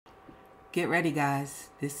Get ready, guys.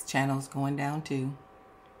 This channel's going down too.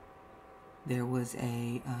 There was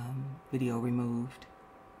a video removed.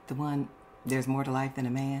 The one, there's more to life than a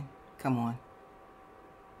man. Come on.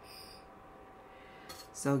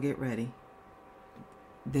 So get ready.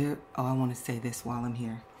 I want to say this while I'm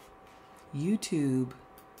here. YouTube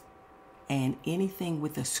and anything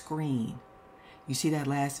with a screen. You see that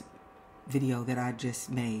last video that I just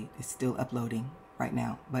made? It's still uploading right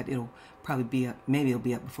now, but it'll probably be up. Maybe it'll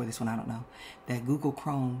be up before this one. I don't know. That Google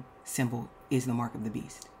Chrome symbol is the mark of the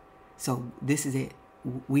beast. So this is it.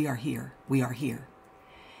 We are here. We are here.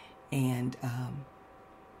 And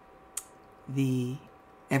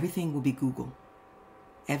everything will be Google.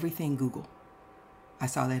 Everything Google. I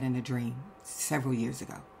saw that in a dream several years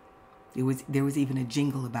ago. There was even a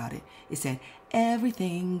jingle about it. It said,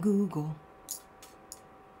 everything Google.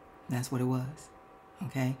 That's what it was.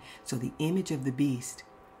 Okay? So the image of the beast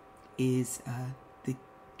is the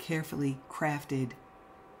carefully crafted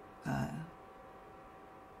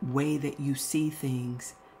way that you see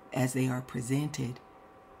things as they are presented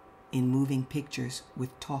in moving pictures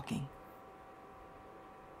with talking.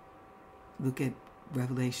 Look at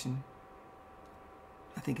Revelation.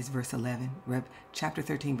 I think it's verse 11. Chapter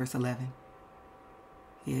 13, verse 11.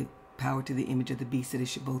 He had power to the image of the beast, that it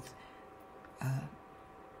should both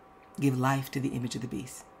give life to the image of the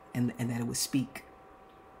beast, and that it would speak.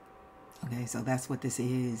 Okay, so that's what this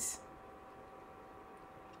is.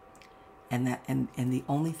 And the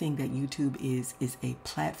only thing that YouTube is a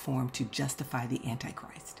platform to justify the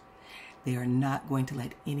Antichrist. They are not going to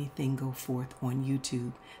let anything go forth on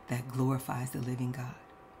YouTube that glorifies the living God.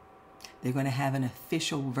 They're going to have an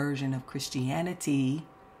official version of Christianity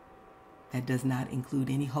that does not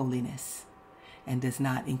include any holiness and does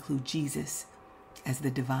not include Jesus as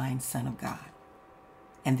the divine Son of God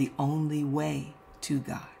and the only way to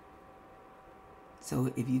God.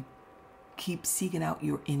 So if you keep seeking out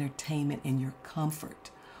your entertainment and your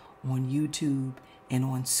comfort on YouTube and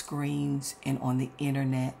on screens and on the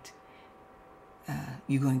internet,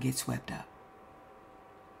 you're going to get swept up.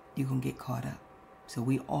 You're going to get caught up. So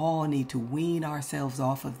we all need to wean ourselves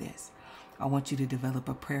off of this. I want you to develop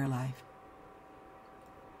a prayer life,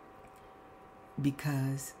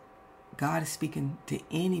 because God is speaking to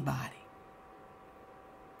anybody.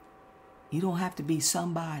 You don't have to be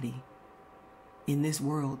somebody in this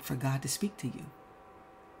world for God to speak to you.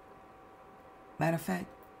 Matter of fact,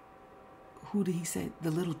 who did he say?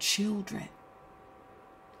 The little children.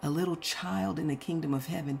 A little child in the kingdom of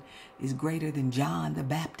heaven is greater than John the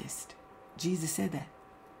Baptist. Jesus said that.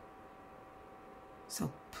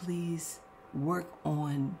 So please work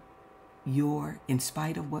on in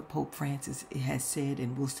spite of what Pope Francis has said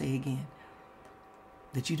and will say again,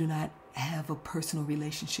 that you do not have a personal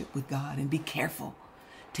relationship with God, and be careful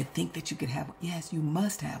to think that you could have one. Yes, you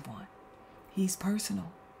must have one. He's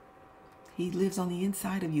personal. He lives on the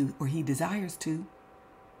inside of you, or he desires to.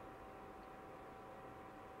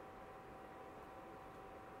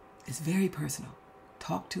 It's very personal.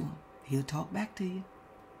 Talk to him. He'll talk back to you.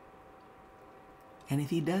 And if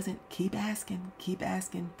he doesn't, keep asking,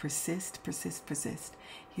 persist, persist, persist.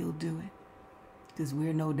 He'll do it. Because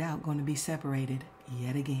we're no doubt going to be separated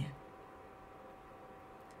yet again.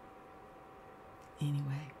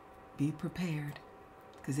 Anyway, be prepared,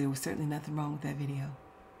 because there was certainly nothing wrong with that video.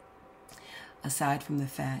 Aside from the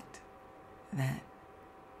fact that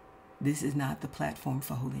this is not the platform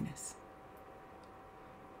for holiness.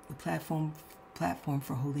 The platform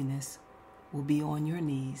for holiness will be on your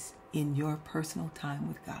knees in your personal time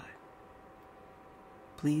with God.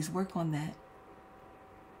 Please work on that.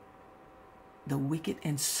 The wicked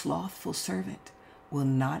and slothful servant will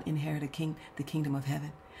not inherit the kingdom of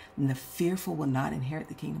heaven, and the fearful will not inherit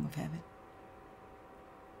the kingdom of heaven.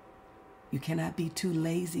 You cannot be too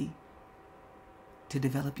lazy to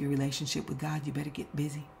develop your relationship with God. You better get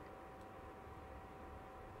busy,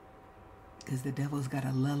 because the devil's got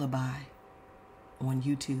a lullaby on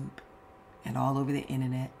YouTube and all over the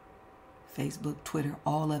internet, Facebook, Twitter,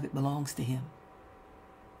 all of it belongs to him.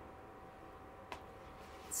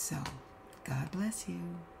 So, God bless you.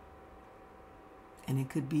 And it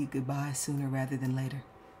could be goodbye sooner rather than later.